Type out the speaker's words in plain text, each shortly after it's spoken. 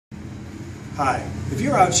Hi, if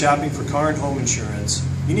you're out shopping for car and home insurance,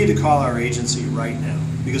 you need to call our agency right now,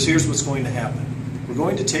 because here's what's going to happen. We're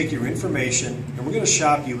going to take your information and we're going to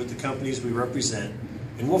shop you with the companies we represent,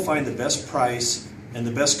 and we'll find the best price and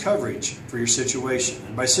the best coverage for your situation.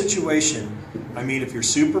 And by situation, I mean if you're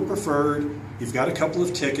super preferred, you've got a couple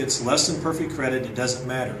of tickets, less than perfect credit, it doesn't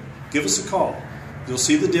matter. Give us a call. You'll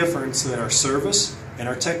see the difference that our service and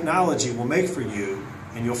our technology will make for you,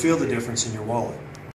 and you'll feel the difference in your wallet.